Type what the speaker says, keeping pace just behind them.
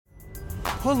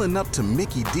Pulling up to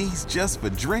Mickey D's just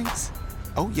for drinks?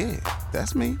 Oh yeah,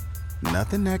 that's me.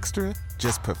 Nothing extra,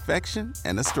 just perfection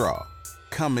and a straw.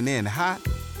 Coming in hot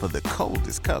for the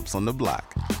coldest cups on the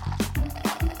block.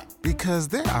 Because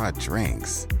there are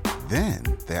drinks. Then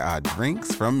there are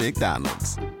drinks from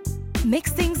McDonald's.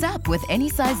 Mix things up with any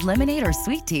size lemonade or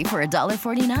sweet tea for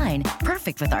 $1.49.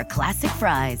 Perfect with our classic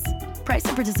fries. Price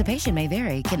and participation may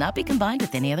vary. Cannot be combined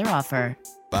with any other offer.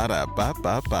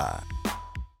 Ba-da-ba-ba-ba.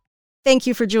 Thank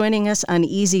you for joining us on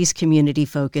Easy's Community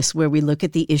Focus, where we look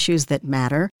at the issues that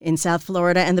matter in South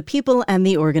Florida and the people and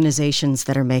the organizations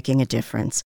that are making a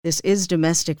difference. This is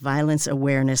Domestic Violence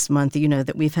Awareness Month. You know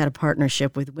that we've had a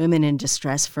partnership with Women in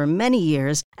Distress for many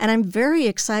years, and I'm very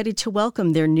excited to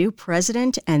welcome their new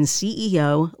president and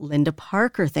CEO, Linda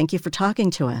Parker. Thank you for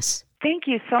talking to us. Thank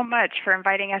you so much for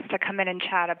inviting us to come in and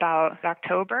chat about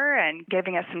October and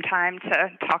giving us some time to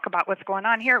talk about what's going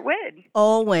on here at WID.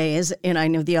 Always, and I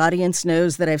know the audience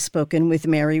knows that I've spoken with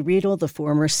Mary Riedel, the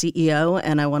former CEO,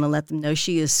 and I want to let them know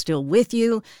she is still with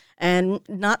you and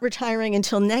not retiring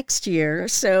until next year.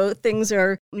 So things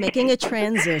are making a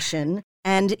transition.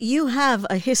 And you have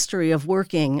a history of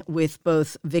working with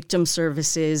both victim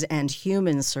services and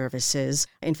human services.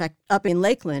 In fact, up in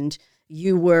Lakeland,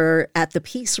 you were at the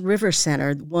Peace River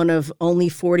Center, one of only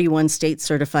 41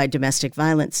 state-certified domestic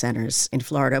violence centers in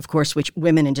Florida, of course, which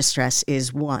Women in Distress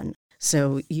is one.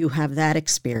 So you have that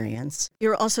experience.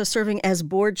 You're also serving as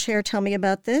board chair. Tell me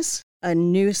about this. A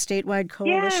new statewide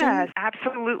coalition? Yes,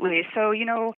 absolutely. So,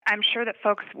 I'm sure that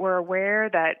folks were aware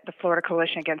that the Florida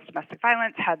Coalition Against Domestic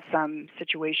Violence had some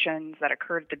situations that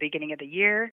occurred at the beginning of the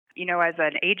year. As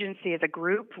an agency, as a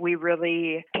group, we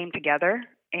really came together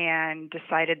and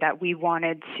decided that we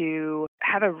wanted to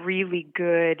have a really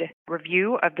good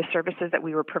review of the services that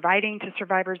we were providing to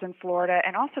survivors in Florida,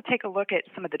 and also take a look at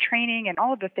some of the training and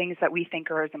all of the things that we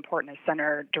think are as important as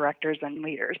center directors and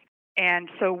leaders. And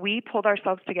so we pulled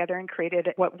ourselves together and created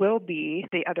what will be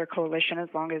the other coalition as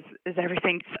long as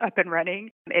everything's up and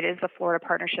running. It is the Florida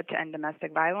Partnership to End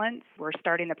Domestic Violence. We're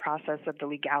starting the process of the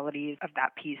legalities of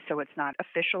that piece, so it's not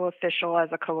official as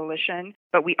a coalition,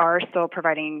 but we are still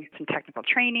providing some technical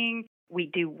training. We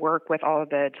do work with all of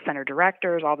the center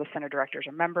directors. All the center directors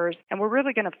are members, and we're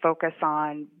really going to focus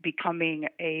on becoming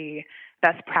a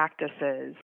best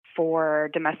practices for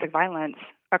domestic violence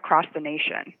across the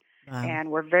nation. Wow. And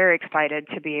we're very excited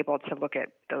to be able to look at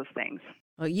those things.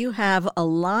 Well, you have a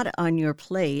lot on your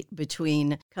plate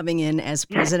between coming in as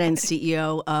president and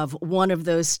CEO of one of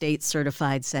those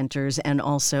state-certified centers and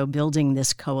also building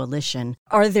this coalition.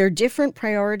 Are there different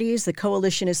priorities? The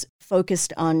coalition is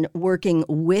focused on working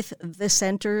with the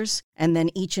centers, and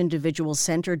then each individual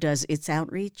center does its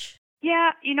outreach? Yeah,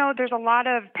 there's a lot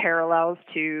of parallels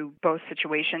to both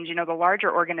situations. The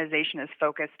larger organization is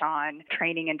focused on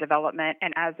training and development,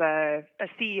 and as a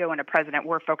CEO and a president,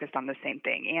 we're focused on the same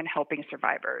thing and helping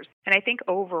survivors. And I think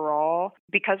overall,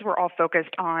 because we're all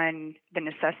focused on the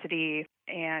necessity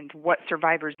and what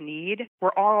survivors need,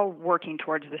 we're all working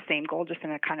towards the same goal, just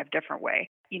in a kind of different way.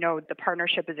 The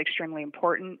partnership is extremely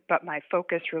important, but my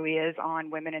focus really is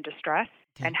on women in distress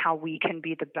and how we can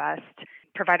be the best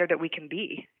provider that we can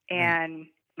be. And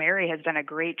Mary has done a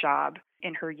great job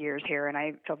in her years here, and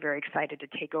I feel very excited to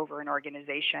take over an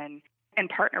organization and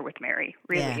partner with Mary.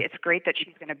 Really, It's great that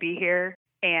she's going to be here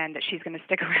and that she's going to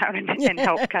stick around and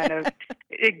help kind of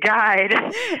guide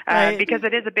because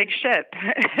it is a big ship.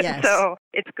 Yes. So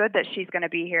it's good that she's going to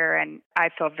be here, and I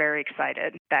feel very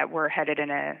excited that we're headed in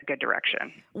a good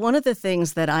direction. One of the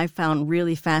things that I found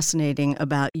really fascinating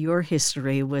about your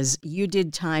history was you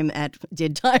did time.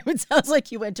 It sounds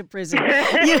like you went to prison.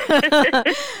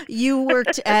 You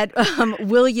worked at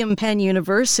William Penn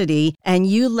University, and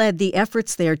you led the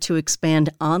efforts there to expand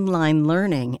online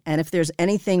learning. And if there's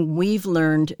anything we've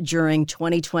learned during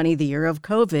 2020, the year of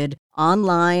COVID,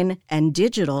 online and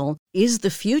digital is the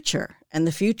future, and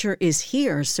the future is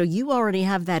here. So you already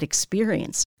have that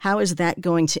experience. How is that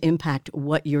going to impact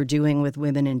what you're doing with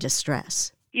women in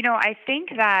distress? I think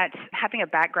that having a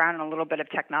background in a little bit of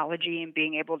technology and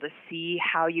being able to see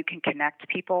how you can connect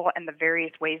people and the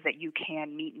various ways that you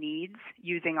can meet needs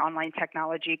using online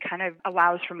technology kind of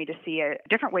allows for me to see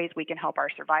different ways we can help our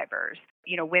survivors.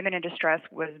 Women in Distress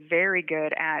was very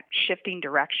good at shifting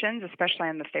directions, especially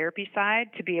on the therapy side,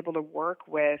 to be able to work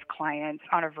with clients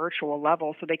on a virtual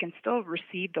level so they can still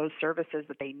receive those services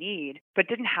that they need, but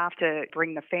didn't have to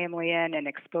bring the family in and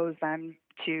expose them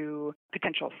to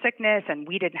potential sickness, and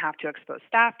we didn't have to expose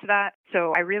staff to that.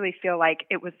 So I really feel like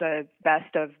it was the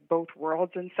best of both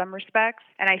worlds in some respects.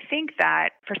 And I think that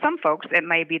for some folks, it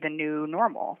may be the new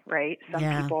normal, right? Some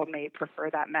people may prefer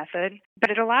that method, but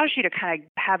it allows you to kind of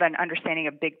have an understanding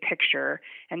of big picture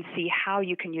and see how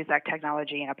you can use that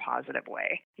technology in a positive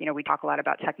way. We talk a lot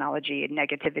about technology and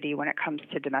negativity when it comes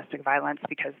to domestic violence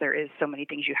because there is so many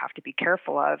things you have to be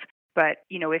careful of. But,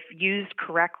 if used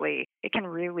correctly, it can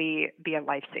really be a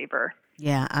lifesaver.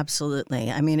 Yeah,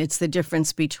 absolutely. I mean, it's the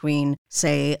difference between,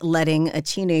 say, letting a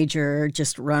teenager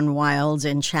just run wild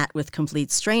and chat with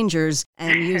complete strangers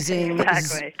and using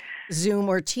exactly. Zoom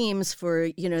or Teams for,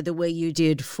 the way you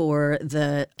did for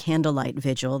the candlelight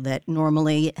vigil that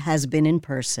normally has been in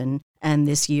person and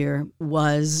this year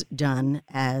was done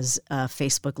as a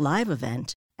Facebook Live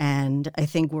event. And I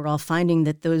think we're all finding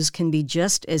that those can be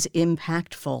just as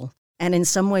impactful. And in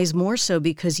some ways more so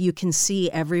because you can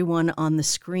see everyone on the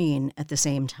screen at the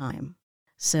same time.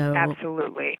 So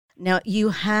absolutely. Now you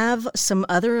have some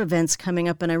other events coming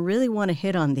up, and I really want to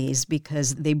hit on these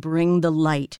because they bring the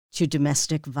light to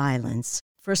domestic violence.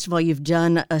 First of all, you've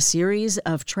done a series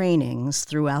of trainings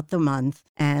throughout the month,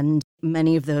 and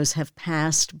many of those have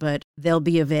passed, but they'll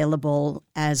be available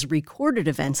as recorded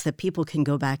events that people can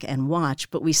go back and watch.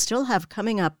 But we still have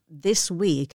coming up this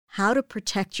week how to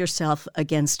protect yourself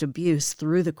against abuse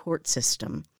through the court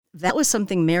system. That was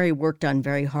something Mary worked on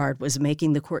very hard, was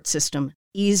making the court system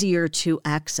easier to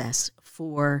access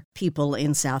for people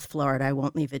in South Florida. I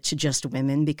won't leave it to just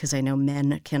women because I know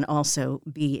men can also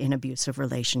be in abusive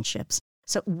relationships.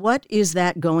 So what is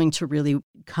that going to really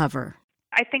cover?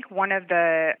 I think one of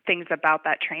the things about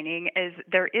that training is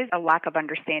there is a lack of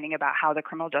understanding about how the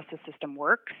criminal justice system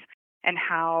works and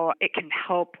how it can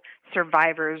help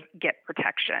survivors get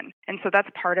protection. And so that's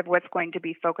part of what's going to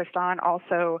be focused on,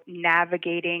 also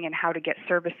navigating and how to get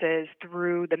services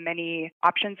through the many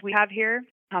options we have here.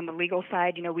 On the legal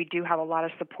side, we do have a lot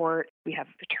of support. We have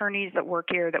attorneys that work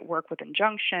here that work with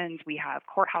injunctions. We have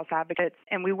courthouse advocates,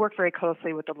 and we work very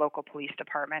closely with the local police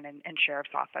department and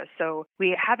sheriff's office. So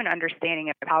we have an understanding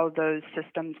of how those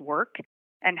systems work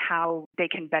and how they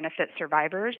can benefit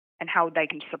survivors and how they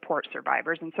can support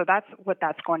survivors. And so that's what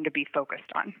that's going to be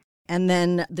focused on. And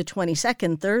then the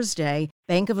 22nd, Thursday,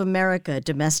 Bank of America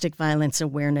Domestic Violence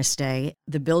Awareness Day.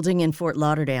 The building in Fort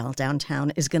Lauderdale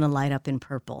downtown is going to light up in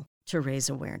purple to raise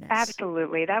awareness.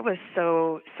 Absolutely. That was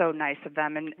so nice of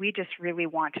them. And we just really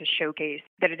want to showcase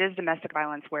that it is Domestic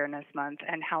Violence Awareness Month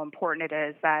and how important it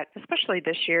is that, especially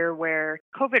this year where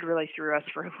COVID really threw us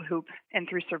for a loop and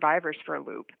threw survivors for a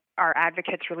loop, our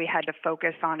advocates really had to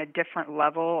focus on a different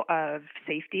level of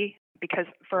safety because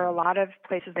for a lot of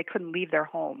places they couldn't leave their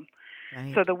home.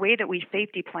 Right. So the way that we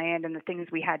safety planned and the things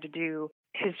we had to do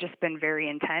has just been very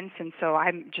intense. And so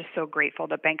I'm just so grateful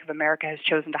that Bank of America has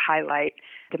chosen to highlight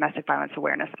Domestic Violence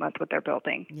Awareness Month with their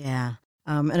building. Yeah.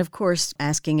 And of course,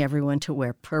 asking everyone to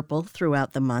wear purple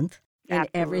throughout the month in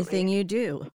everything you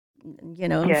do.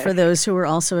 Yes. For those who are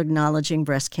also acknowledging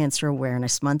Breast Cancer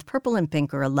Awareness Month, purple and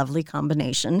pink are a lovely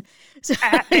combination. So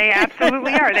they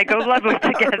absolutely are. They go lovely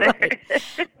together. Right.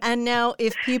 And now,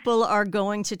 if people are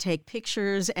going to take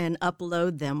pictures and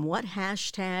upload them, what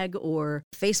hashtag or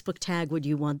Facebook tag would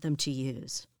you want them to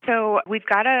use? So we've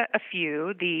got a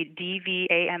few. The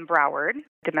DVAM Broward,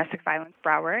 Domestic Violence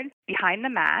Broward. Behind the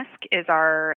Mask is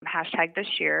our hashtag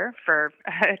this year for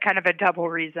kind of a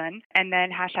double reason. And then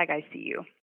hashtag ICU.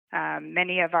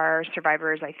 Many of our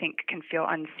survivors, I think, can feel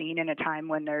unseen in a time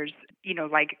when there's,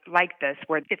 like this,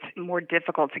 where it's more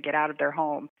difficult to get out of their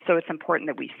home. So it's important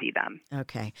that we see them.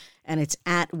 Okay. And it's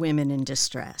at Women in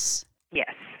Distress.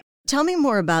 Yes. Tell me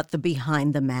more about the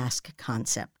Behind the Mask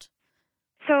concept.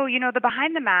 So, the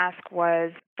Behind the Mask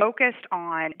was focused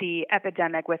on the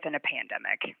epidemic within a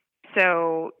pandemic.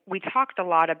 So we talked a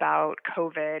lot about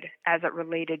COVID as it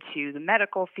related to the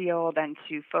medical field and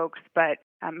to folks, but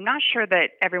I'm not sure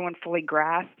that everyone fully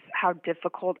grasps how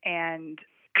difficult and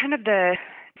kind of the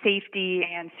safety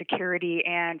and security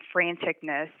and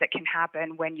franticness that can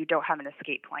happen when you don't have an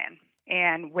escape plan.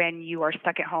 And when you are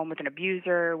stuck at home with an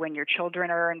abuser, when your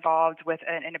children are involved with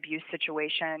an abuse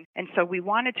situation. And so we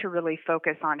wanted to really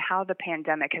focus on how the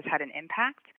pandemic has had an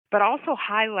impact, but also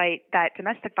highlight that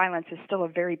domestic violence is still a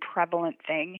very prevalent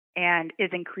thing and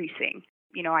is increasing.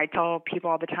 I tell people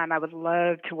all the time I would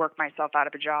love to work myself out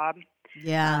of a job.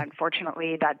 Yeah.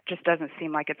 Unfortunately, that just doesn't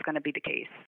seem like it's going to be the case.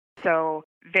 So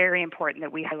very important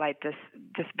that we highlight this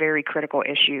very critical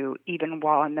issue, even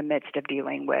while in the midst of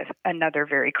dealing with another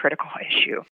very critical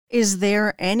issue. Is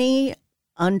there any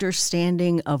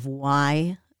understanding of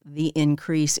why the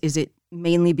increase? Is it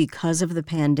mainly because of the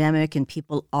pandemic and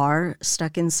people are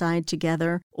stuck inside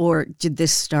together? Or did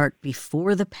this start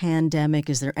before the pandemic?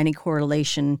 Is there any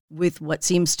correlation with what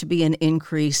seems to be an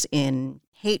increase in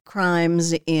hate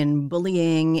crimes, in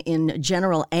bullying, in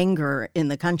general anger in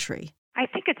the country? I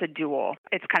think it's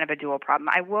it's kind of a dual problem.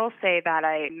 I will say that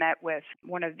I met with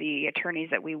one of the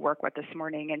attorneys that we work with this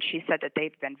morning, and she said that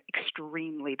they've been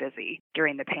extremely busy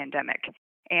during the pandemic.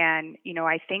 And,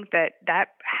 I think that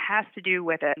has to do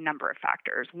with a number of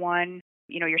factors. One,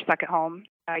 you're stuck at home.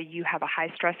 You have a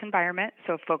high stress environment.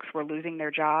 So folks were losing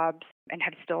their jobs and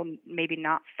have still maybe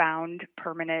not found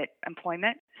permanent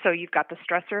employment. So you've got the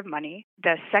stressor of money.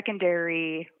 The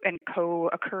secondary and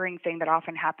co-occurring thing that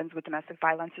often happens with domestic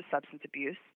violence is substance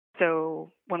abuse.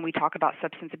 So when we talk about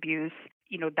substance abuse,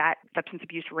 that substance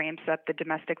abuse ramps up the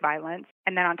domestic violence.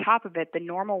 And then on top of it, the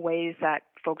normal ways that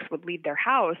folks would leave their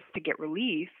house to get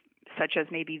relief, such as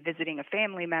maybe visiting a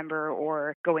family member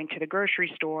or going to the grocery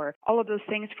store, all of those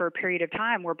things for a period of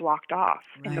time were blocked off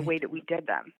in the way that we did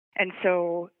them. And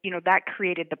so, that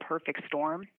created the perfect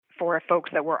storm for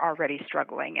folks that were already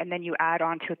struggling. And then you add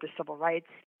on to it the civil rights,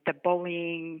 the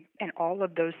bullying, and all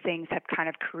of those things have kind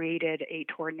of created a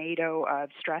tornado of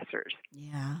stressors.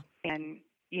 Yeah. And,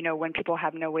 when people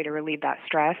have no way to relieve that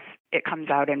stress, it comes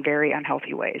out in very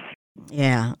unhealthy ways.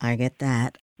 Yeah, I get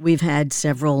that. We've had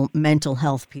several mental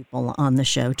health people on the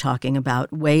show talking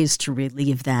about ways to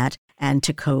relieve that and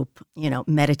to cope,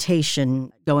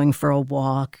 meditation, going for a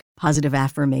walk, positive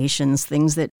affirmations,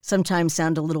 things that sometimes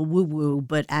sound a little woo-woo,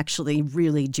 but actually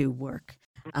really do work.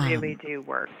 Really do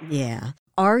work. Yeah.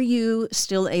 Are you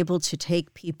still able to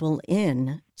take people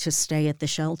in to stay at the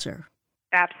shelter?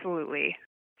 Absolutely.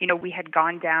 We had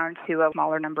gone down to a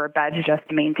smaller number of beds just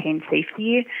to maintain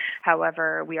safety.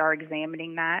 However, we are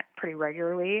examining that pretty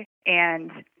regularly,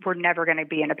 and we're never going to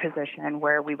be in a position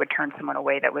where we would turn someone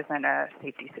away that was in a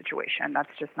safety situation.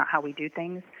 That's just not how we do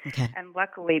things. Okay. And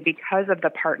luckily, because of the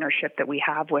partnership that we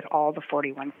have with all the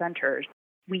 41 centers,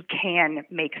 we can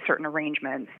make certain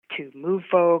arrangements to move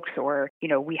folks, or,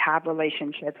 we have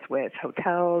relationships with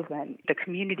hotels, and the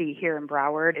community here in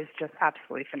Broward is just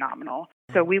absolutely phenomenal.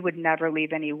 So we would never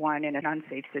leave anyone in an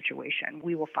unsafe situation.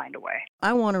 We will find a way.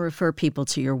 I want to refer people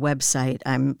to your website.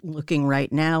 I'm looking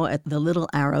right now at the little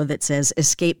arrow that says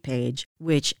Escape Page,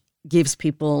 which gives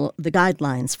people the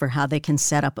guidelines for how they can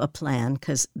set up a plan,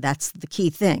 because that's the key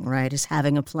thing, right, is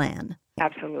having a plan.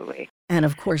 Absolutely. And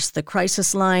of course, the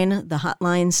crisis line, the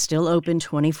hotline's still open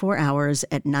 24 hours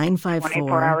at 954.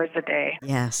 24 hours a day.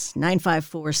 Yes,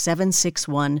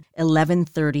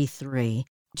 954-761-1133.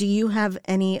 Do you have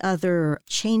any other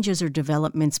changes or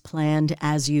developments planned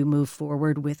as you move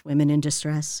forward with Women in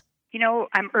Distress?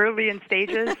 I'm early in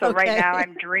stages, so Okay. Right now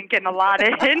I'm drinking a lot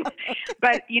in.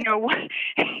 But,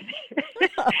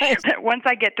 once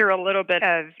I get through a little bit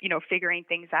of, figuring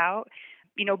things out,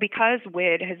 because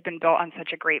WID has been built on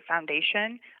such a great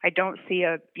foundation, I don't see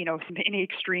any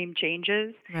extreme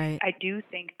changes. Right. I do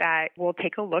think that we'll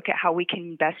take a look at how we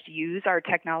can best use our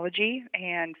technology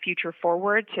and future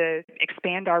forward to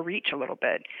expand our reach a little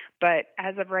bit. But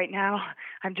as of right now,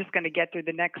 I'm just going to get through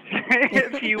the next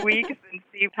few weeks and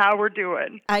see how we're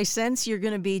doing. I sense you're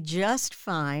going to be just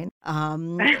fine.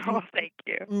 Well, thank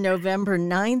you. November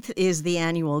 9th is the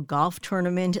annual golf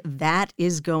tournament. That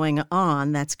is going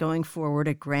on. That's going forward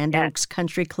at Grand Oaks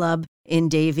Country Club in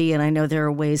Davie, and I know there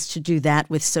are ways to do that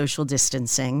with social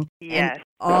distancing. Yes. And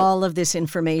all of this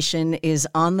information is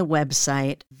on the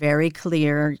website, very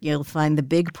clear. You'll find the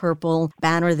big purple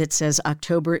banner that says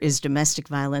October is Domestic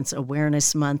Violence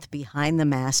Awareness Month behind the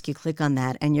mask. You click on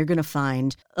that, and you're going to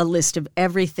find a list of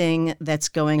everything that's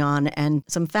going on and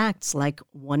some facts like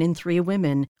 1 in 3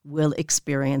 women will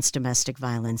experience domestic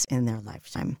violence in their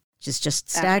lifetime. Which is just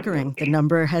staggering. Absolutely. The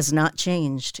number has not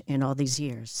changed in all these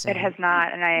years. So. It has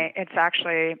not, and it's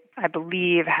actually, I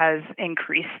believe, has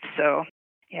increased. So,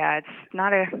 yeah, it's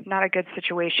not a good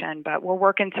situation, but we're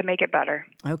working to make it better.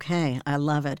 Okay, I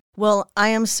love it. Well, I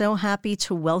am so happy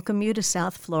to welcome you to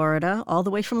South Florida, all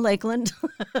the way from Lakeland.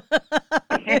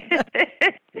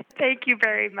 Thank you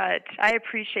very much. I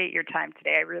appreciate your time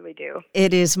today. I really do.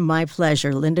 It is my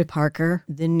pleasure. Linda Parker,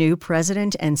 the new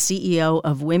president and CEO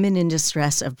of Women in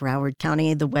Distress of Broward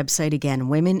County. The website again,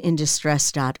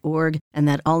 womenindistress.org, and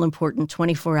that all-important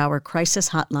 24-hour crisis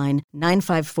hotline,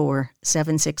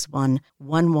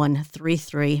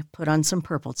 954-761-1133. Put on some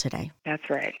purple today. That's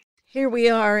right. Here we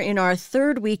are in our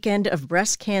third weekend of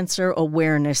Breast Cancer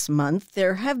Awareness Month.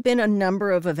 There have been a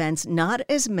number of events, not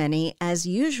as many as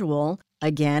usual,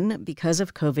 again, because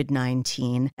of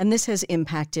COVID-19, and this has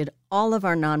impacted all of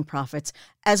our nonprofits,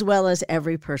 as well as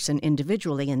every person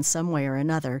individually in some way or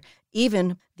another,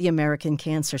 even the American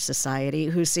Cancer Society,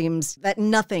 who seems that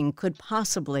nothing could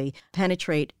possibly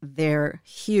penetrate their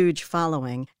huge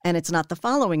following. And it's not the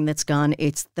following that's gone,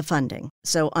 it's the funding.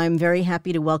 So I'm very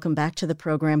happy to welcome back to the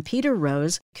program Peter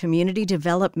Rose, Community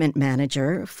Development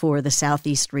Manager for the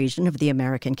Southeast region of the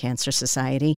American Cancer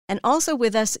Society. And also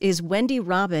with us is Wendy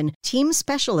Robin, Team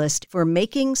Specialist for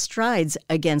Making Strides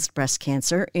Against Breast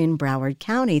Cancer in Broward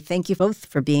County. Thank you both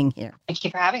for being here. Thank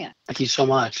you for having us. Thank you so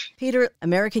much. Peter,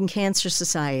 American Cancer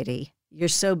Society, you're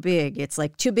so big, it's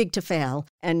like too big to fail,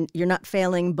 and you're not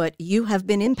failing, but you have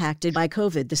been impacted by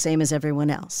COVID the same as everyone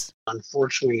else.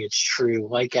 Unfortunately, it's true.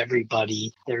 Like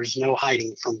everybody, there's no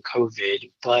hiding from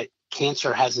COVID, but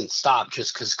cancer hasn't stopped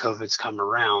just because COVID's come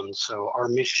around. So our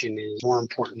mission is more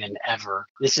important than ever.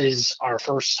 This is our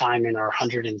first time in our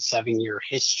 107-year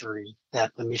history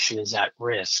that the mission is at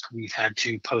risk. We've had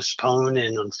to postpone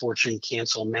and unfortunately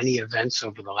cancel many events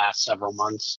over the last several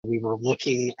months. We were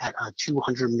looking at a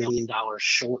 $200 million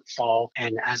shortfall.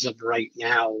 And as of right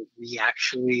now, we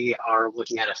actually are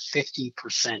looking at a 50%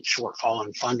 shortfall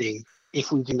in funding if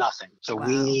we do nothing. So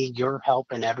We need your help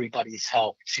and everybody's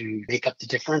help to make up the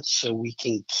difference so we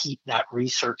can keep that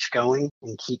research going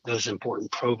and keep those important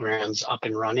programs up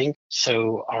and running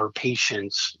so our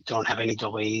patients don't have any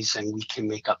delays and we can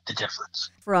make up the difference.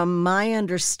 From my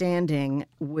understanding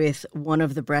with one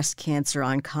of the breast cancer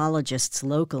oncologists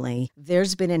locally,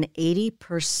 there's been an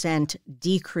 80%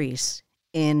 decrease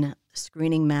in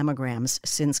screening mammograms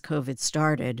since COVID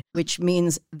started, which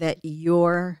means that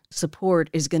your support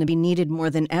is going to be needed more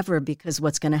than ever, because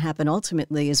what's going to happen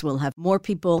ultimately is we'll have more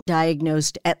people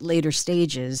diagnosed at later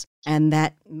stages, and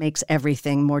that makes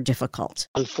everything more difficult.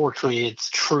 Unfortunately, it's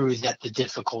true that the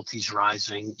difficulty's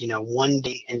rising. One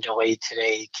day in delay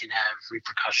today can have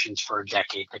repercussions for a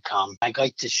decade to come. I'd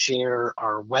like to share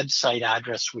our website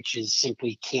address, which is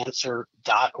simply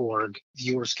cancer.org.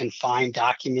 Viewers can find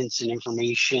documents and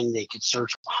information. They could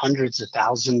search hundreds of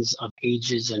thousands of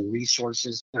pages and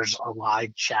resources. There's a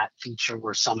live chat feature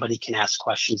where somebody can ask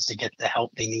questions to get the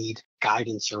help they need,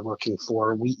 guidance they're looking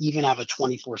for. We even have a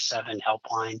 24/7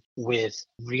 helpline with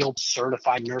real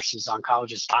certified nurses,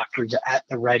 oncologists, doctors at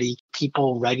the ready,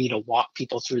 people ready to walk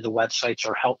people through the websites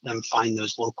or help them find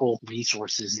those local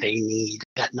resources they need.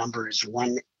 That number is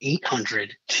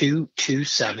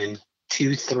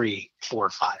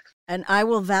 1-800-227-2345. And I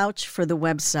will vouch for the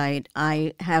website.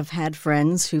 I have had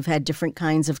friends who've had different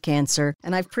kinds of cancer,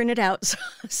 and I've printed out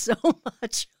so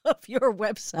much of your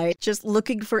website just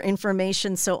looking for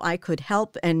information so I could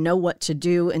help and know what to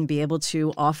do and be able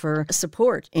to offer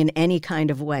support in any kind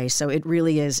of way. So it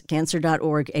really is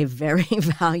cancer.org, a very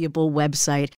valuable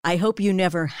website. I hope you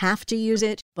never have to use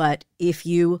it, but if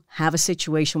you have a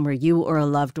situation where you or a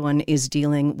loved one is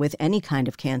dealing with any kind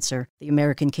of cancer, the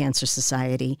American Cancer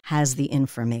Society has the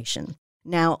information.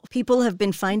 Now, people have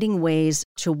been finding ways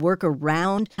to work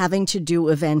around having to do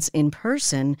events in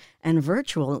person, and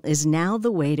virtual is now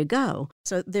the way to go.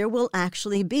 So there will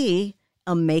actually be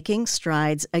a Making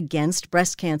Strides Against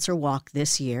Breast Cancer walk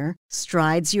this year,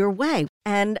 Strides Your Way.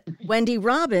 And Wendy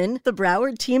Robin, the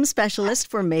Broward Team Specialist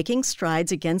for Making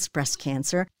Strides Against Breast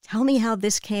Cancer, tell me how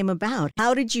this came about.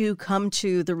 How did you come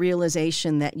to the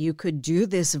realization that you could do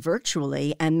this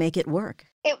virtually and make it work?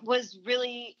 It was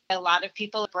really a lot of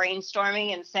people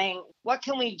brainstorming and saying, what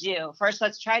can we do? First,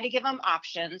 let's try to give them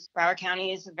options. Broward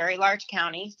County is a very large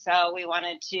county, so we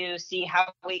wanted to see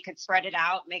how we could spread it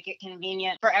out, make it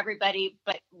convenient for everybody,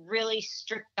 but really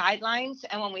strict guidelines.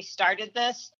 And when we started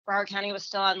this, Broward County was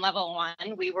still on level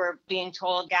 1. We were being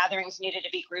told gatherings needed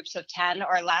to be groups of 10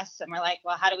 or less. And we're like,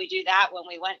 well, how do we do that when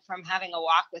we went from having a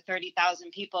walk with 30,000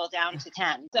 people down to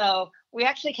 10? So we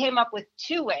actually came up with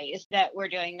 2 ways that we're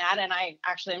doing that. And I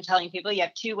actually am telling people you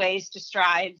have 2 ways to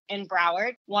stride in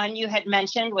Broward. One you had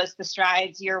mentioned was the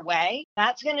Strides Your Way.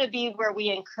 That's going to be where we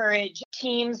encourage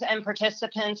teams and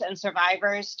participants and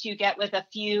survivors to get with a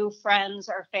few friends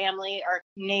or family or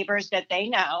neighbors that they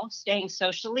know, staying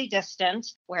socially distant,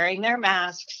 wearing their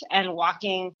masks, and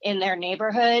walking in their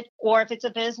neighborhood. Or if it's a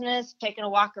business, taking a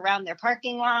walk around their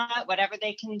parking lot, whatever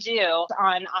they can do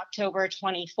on October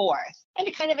 24th. And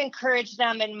to kind of encourage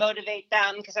them and motivate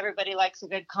them, because everybody likes a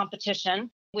good competition.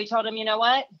 We told them, you know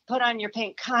what, put on your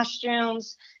pink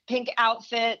costumes, pink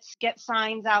outfits, get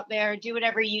signs out there, do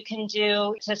whatever you can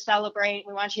do to celebrate.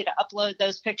 We want you to upload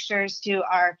those pictures to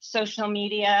our social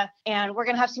media, and we're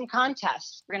going to have some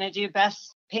contests. We're going to do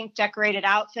best pink decorated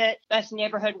outfit, best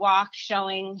neighborhood walk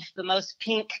showing the most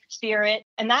pink spirit.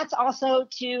 And that's also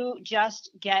to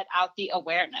just get out the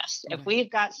awareness. If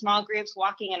we've got small groups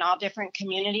walking in all different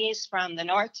communities from the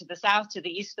north to the south to the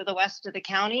east to the west of the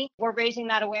county, we're raising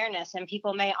that awareness. And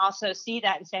people may also see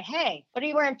that and say, hey, what are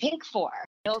you wearing pink for?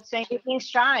 You'll say Making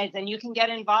Strides and you can get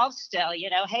involved still.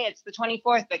 Hey, it's the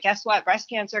 24th, but guess what? Breast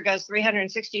cancer goes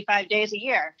 365 days a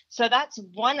year. So that's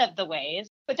one of the ways.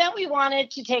 But then we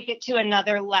wanted to take it to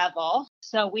another level.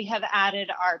 So we have added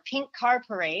our Pink Car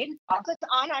Parade. It's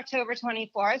on October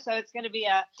 24th. So it's going to be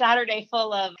a Saturday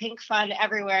full of pink fun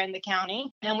everywhere in the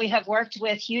county. And we have worked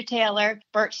with Hugh Taylor,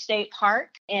 Birch State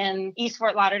Park in East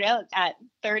Fort Lauderdale. It's at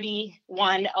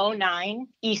 3109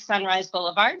 East Sunrise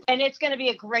Boulevard. And it's going to be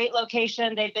a great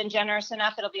location. They've been generous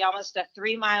enough. It'll be almost a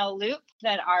 3-mile loop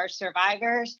that our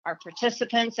survivors, our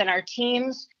participants, and our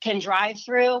teams can drive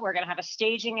through. We're going to have a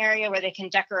staging area where they can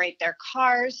decorate their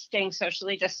cars, staying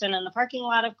socially distant in the parking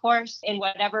lot, of course, in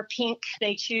whatever pink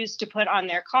they choose to put on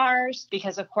their cars,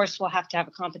 because, of course, we'll have to have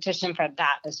a competition for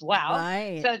that as well.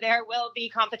 Right. So there will be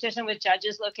competition with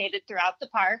judges located throughout the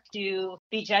park to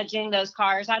be judging those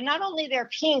cars on not only their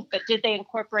pink, but did they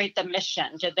incorporate the mission?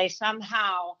 Did they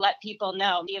somehow let people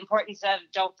know the importance of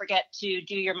don't forget to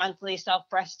do your monthly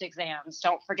self-breast exams,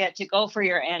 don't forget to go for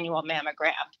your annual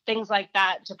mammogram, things like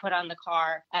that to put on the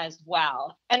car as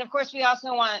well. And of course, we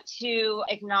also want to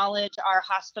acknowledge our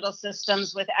hospital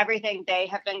systems with everything they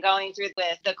have been going through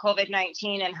with the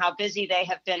COVID-19 and how busy they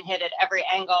have been hit at every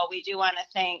angle. We do want to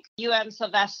thank UM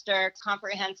Sylvester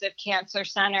Comprehensive Cancer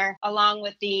Center, along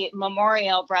with the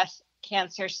Memorial Breast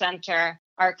Cancer Center,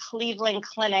 our Cleveland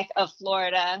Clinic of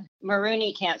Florida,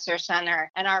 Maroney Cancer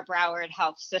Center, and our Broward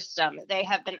Health System. They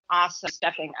have been awesome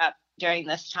stepping up during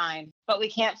this time. But we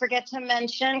can't forget to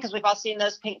mention, because we've all seen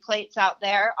those pink plates out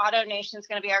there, AutoNation is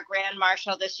going to be our grand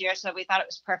marshal this year, so we thought it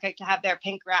was perfect to have their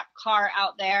pink wrap car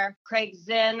out there. Craig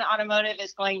Zinn Automotive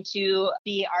is going to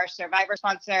be our survivor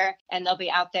sponsor, and they'll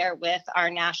be out there with our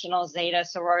National Zeta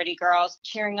sorority girls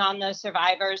cheering on those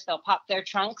survivors. They'll pop their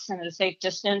trunks and at a safe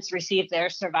distance receive their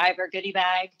survivor goodie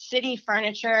bag. City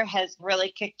Furniture has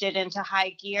really kicked it into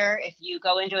high gear. If you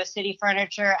go into a City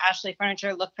Furniture, Ashley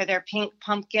Furniture, look for their pink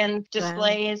pumpkin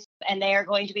displays. Wow. And they are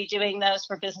going to be doing those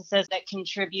for businesses that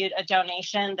contribute a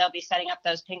donation. They'll be setting up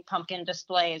those pink pumpkin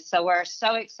displays. So we're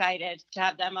so excited to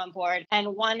have them on board.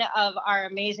 And one of our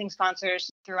amazing sponsors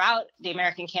throughout the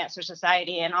American Cancer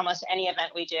Society and almost any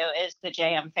event we do is the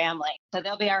JM family. So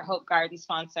they'll be our Hope Garden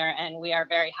sponsor, and we are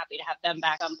very happy to have them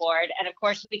back on board. And of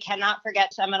course, we cannot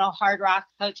forget Seminole Hard Rock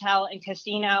Hotel and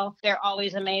Casino. They're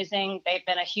always amazing. They've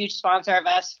been a huge sponsor of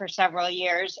us for several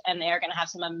years, and they are going to have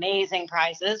some amazing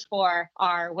prizes for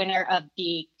our winner of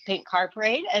the Pink Car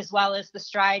Parade, as well as the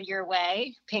Stride Your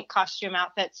Way pink costume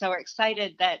outfit. So we're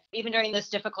excited that even during this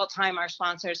difficult time, our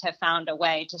sponsors have found a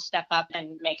way to step up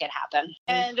and make it happen.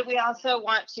 And we also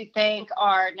want to thank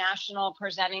our national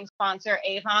presenting sponsor,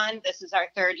 Avon. This is our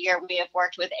third year we have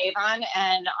worked with Avon,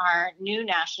 and our new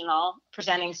national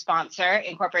presenting sponsor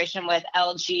in cooperation with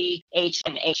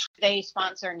LGH&H. They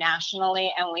sponsor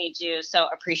nationally, and we do so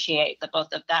appreciate the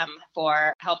both of them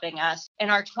for helping us in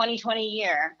our 2020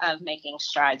 year of making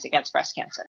strides against breast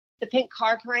cancer. The Pink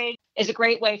Car Parade is a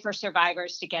great way for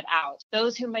survivors to get out.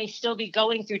 Those who may still be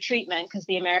going through treatment, because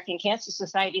the American Cancer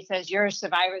Society says you're a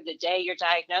survivor the day you're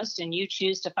diagnosed and you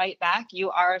choose to fight back, you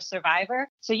are a survivor.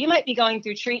 So you might be going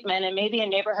through treatment and maybe a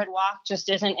neighborhood walk just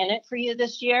isn't in it for you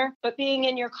this year, but being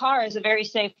in your car is a very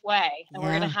safe way. And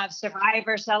we're going to have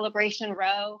Survivor Celebration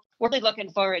Row. We're really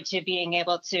looking forward to being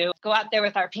able to go out there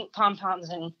with our pink pom-poms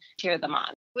and cheer them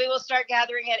on. We will start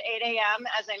gathering at 8 a.m.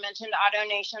 As I mentioned,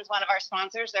 AutoNation is one of our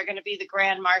sponsors. They're going to be the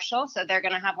Grand Marshal. So they're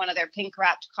going to have one of their pink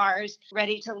wrapped cars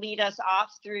ready to lead us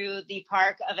off through the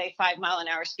park of a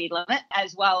 5-mile-an-hour speed limit,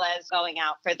 as well as going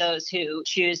out for those who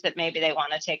choose that maybe they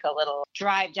want to take a little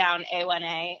drive down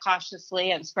A1A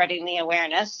cautiously and spreading the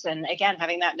awareness. And again,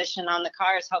 having that mission on the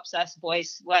cars helps us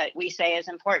voice what we say is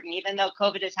important. Even though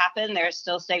COVID has happened, there are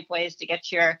still safe ways to get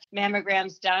your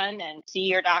mammograms done and see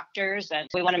your doctors. And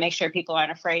we want to make sure people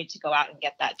aren't afraid to go out and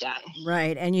get that done.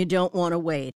 Right. And you don't want to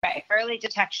wait. Right. Early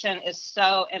detection is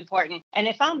so important. And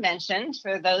if I'll mention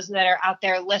for those that are out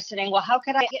there listening, well, how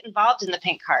could I get involved in the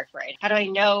Pink Car Parade? How do I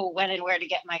know when and where to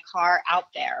get my car out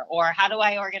there? Or how do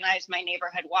I organize my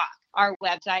neighborhood walk? Our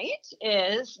website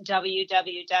is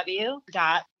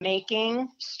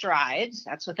www.makingstrides,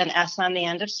 that's with an S on the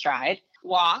end of stride,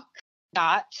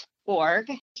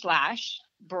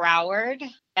 walk.org/Broward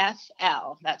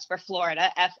FL. That's for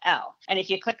Florida, FL. And if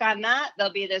you click on that,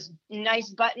 there'll be this nice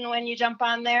button when you jump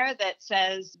on there that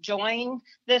says join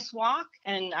this walk.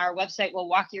 And our website will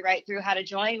walk you right through how to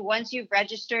join. Once you've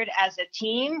registered as a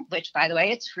team, which by the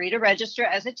way, it's free to register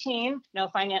as a team, no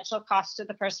financial cost to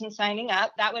the person signing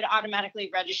up, that would automatically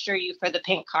register you for the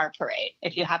Pink Car Parade.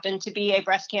 If you happen to be a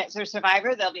breast cancer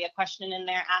survivor, there'll be a question in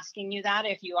there asking you that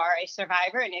if you are a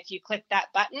survivor. And if you click that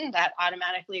button, that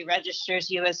automatically registers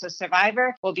you as a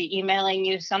survivor. We'll be emailing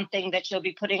you something that you'll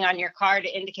be putting on your car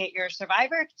to indicate you're a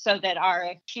survivor so that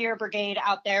our cheer brigade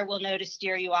out there will know to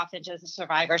steer you off into the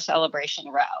survivor celebration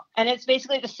row. And it's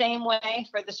basically the same way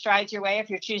for the Strides Your Way. If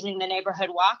you're choosing the neighborhood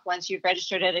walk, once you've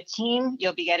registered at a team,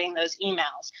 you'll be getting those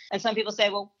emails. And some people say,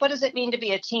 well, what does it mean to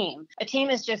be a team? A team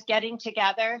is just getting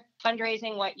together,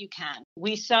 fundraising what you can.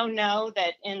 We so know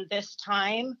that in this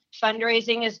time,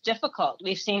 fundraising is difficult.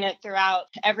 We've seen it throughout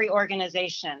every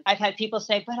organization. I've had people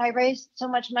say, but I raised so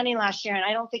much money last year and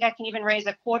I don't think I can even raise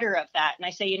a quarter of that. And I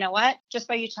say, you know what? Just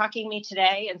by you talking to me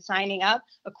today and signing up,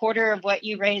 a quarter of what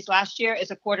you raised last year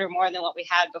is a quarter more than what we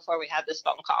had before we had this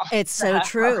phone call. It's so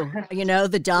true. You know,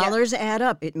 the dollars add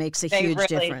up. It makes a huge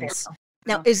really difference. do.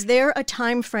 Now, is there a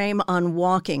time frame on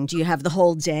walking? Do you have the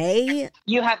whole day?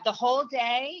 You have the whole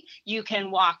day. You can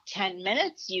walk 10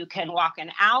 minutes. You can walk an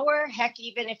hour. Heck,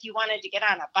 even if you wanted to get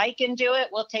on a bike and do it,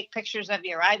 we'll take pictures of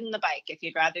you riding the bike if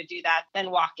you'd rather do that than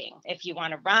walking. If you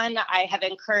want to run, I have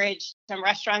encouraged some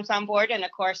restaurants on board. And of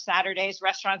course, Saturdays,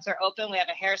 restaurants are open. We have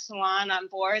a hair salon on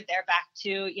board. They're back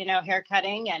to, hair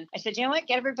cutting. And I said, you know what?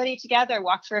 Get everybody together,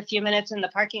 walk for a few minutes in the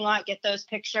parking lot, get those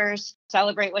pictures,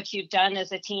 celebrate what you've done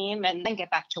as a team, and then get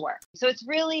back to work. So it's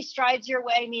really Strides Your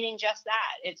Way, meaning just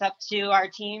that. It's up to our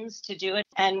teams to do it.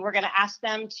 And we're going to ask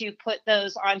them to put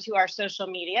those onto our social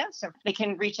media. So they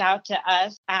can reach out to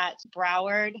us at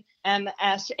Broward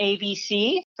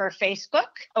MSABC for Facebook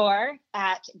or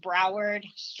at Broward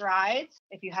Strides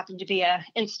if you happen to be an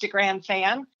Instagram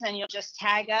fan. And you'll just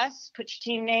tag us, put your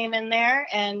team name in there,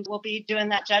 and we'll be doing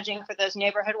that judging for those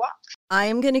neighborhood walks. I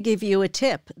am going to give you a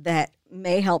tip that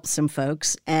may help some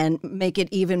folks and make it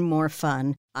even more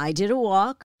fun. I did a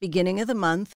walk beginning of the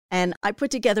month, and I put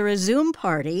together a Zoom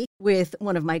party with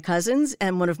one of my cousins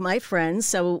and one of my friends.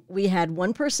 So we had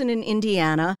one person in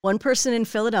Indiana, one person in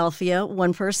Philadelphia,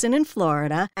 one person in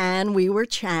Florida, and we were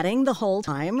chatting the whole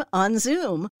time on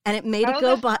Zoom, and it made it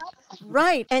go by.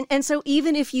 Right. And so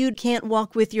even if you can't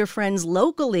walk with your friends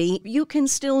locally, you can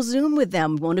still Zoom with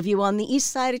them. One of you on the east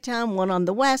side of town, one on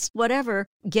the west, whatever.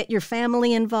 Get your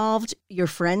family involved, your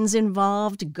friends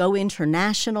involved, go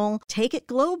international, take it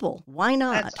global. Why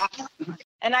not? That's awesome.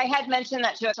 And I had mentioned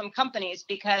that to some companies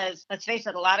because, let's face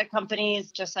it, a lot of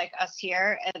companies, just like us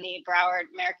here in the Broward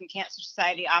American Cancer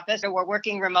Society office, we're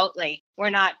working remotely. We're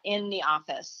not in the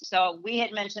office. So we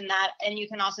had mentioned that. And you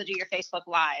can also do your Facebook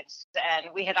Lives.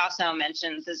 And we had also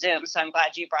mentioned the Zoom. So I'm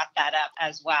glad you brought that up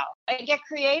as well. And get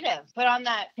creative. Put on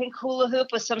that pink hula hoop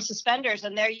with some suspenders.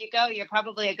 And there you go. You're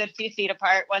probably a good few feet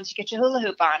apart once you get your hula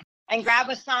hoop on. And grab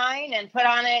a sign and put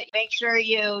on it. Make sure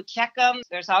you check them.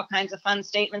 There's all kinds of fun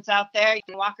statements out there. You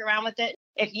can walk around with it.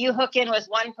 If you hook in with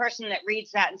one person that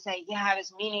reads that and say, yeah, I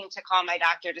was meaning to call my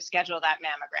doctor to schedule that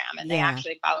mammogram, and they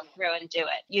actually follow through and do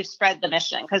it, you've spread the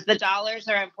mission, because the dollars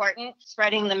are important.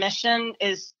 Spreading the mission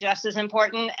is just as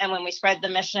important. And when we spread the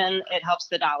mission, it helps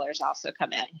the dollars also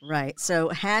come in. Right. So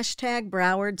hashtag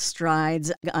Broward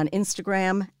Strides on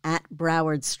Instagram at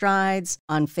Broward Strides,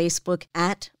 on Facebook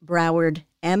at Broward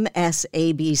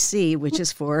MSABC, which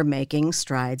is for Making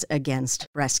Strides Against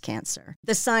Breast Cancer.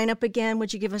 The sign up again,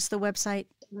 would you give us the website?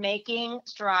 Making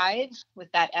Strides,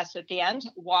 with that S at the end,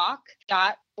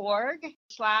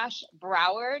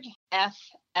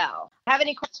 walk.org/BrowardFL. Have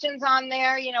any questions on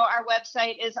there? Our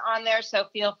website is on there, so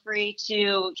feel free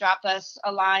to drop us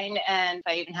a line. And if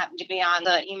I even happen to be on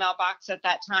the email box at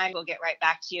that time, we'll get right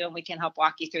back to you and we can help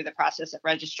walk you through the process of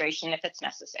registration if it's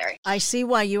necessary. I see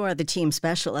why you are the team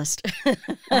specialist.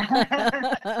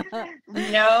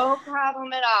 No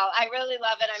problem at all. I really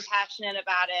love it. I'm passionate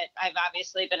about it. I've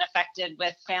obviously been affected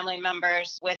with family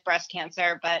members with breast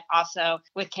cancer, but also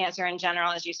with cancer in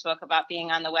general. As you spoke about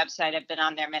being on the website, I've been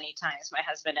on there many times. My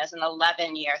husband is an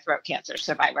 11-year throat cancer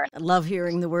survivor. I love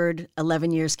hearing the word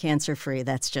 11 years cancer-free.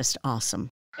 That's just awesome.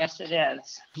 Yes, it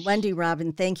is. Wendy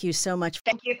Robin, thank you so much.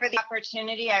 Thank you for the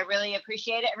opportunity. I really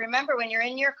appreciate it. Remember, when you're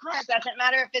in your car, it doesn't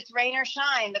matter if it's rain or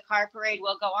shine, the car parade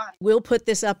will go on. We'll put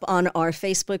this up on our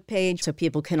Facebook page so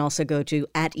people can also go to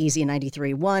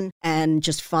 @Easy931 and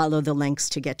just follow the links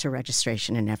to get to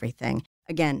registration and everything.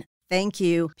 Again, Thank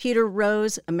you. Peter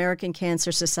Rose, American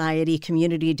Cancer Society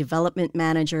Community Development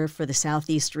Manager for the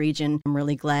Southeast region. I'm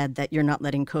really glad that you're not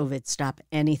letting COVID stop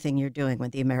anything you're doing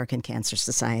with the American Cancer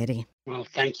Society. Well,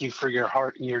 thank you for your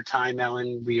heart and your time,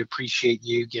 Ellen. We appreciate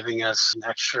you giving us an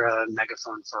extra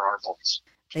megaphone for our voice.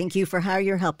 Thank you for how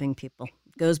you're helping people.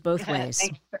 It goes both ways.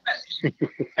 Thank you.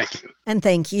 And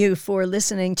thank you for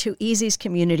listening to Easy's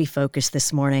Community Focus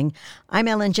this morning. I'm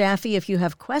Ellen Jaffe. If you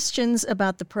have questions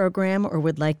about the program or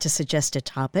would like to suggest a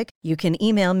topic, you can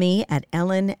email me at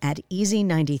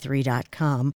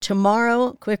ellen@easy93.com.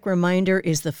 Tomorrow, quick reminder,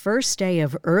 is the first day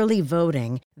of early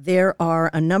voting. There are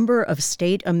a number of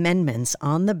state amendments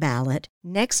on the ballot.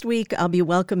 Next week, I'll be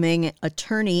welcoming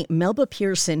attorney Melba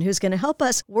Pearson, who's going to help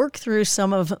us work through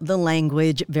some of the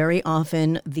language. Very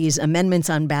often, these amendments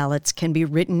on ballots can be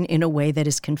written in a way that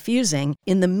is confusing.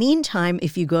 In the meantime,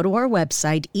 if you go to our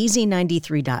website,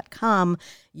 easy93.com,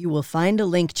 you will find a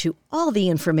link to all the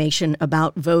information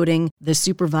about voting, the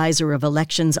Supervisor of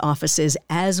Elections offices,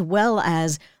 as well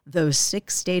as those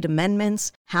 6 state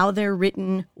amendments, how they're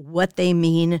written, what they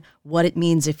mean, what it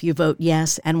means if you vote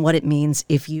yes, and what it means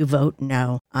if you vote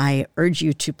no. I urge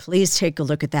you to please take a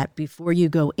look at that before you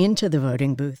go into the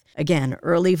voting booth. Again,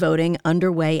 early voting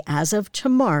underway as of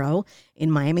tomorrow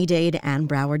in Miami-Dade and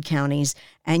Broward counties,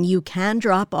 and you can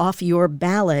drop off your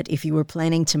ballot if you were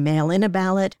planning to mail in a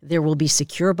ballot. There will be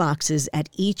secure boxes at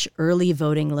each early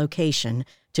voting location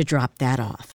to drop that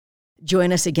off.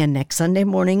 Join us again next Sunday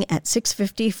morning at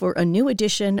 6:50 for a new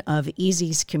edition of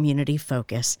Easy's Community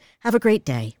Focus. Have a great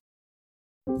day.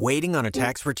 Waiting on a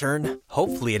tax return?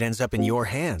 Hopefully it ends up in your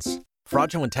hands.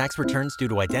 Fraudulent tax returns due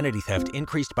to identity theft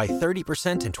increased by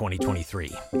 30% in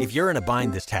 2023. If you're in a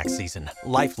bind this tax season,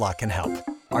 LifeLock can help.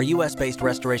 Our U.S.-based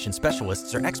restoration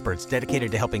specialists are experts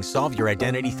dedicated to helping solve your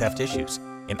identity theft issues.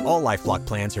 And all LifeLock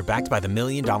plans are backed by the $1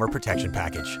 Million Protection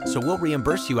Package. So we'll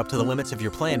reimburse you up to the limits of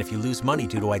your plan if you lose money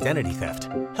due to identity theft.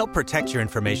 Help protect your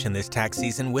information this tax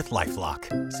season with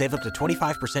LifeLock. Save up to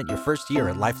 25% your first year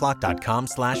at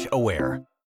LifeLock.com/aware.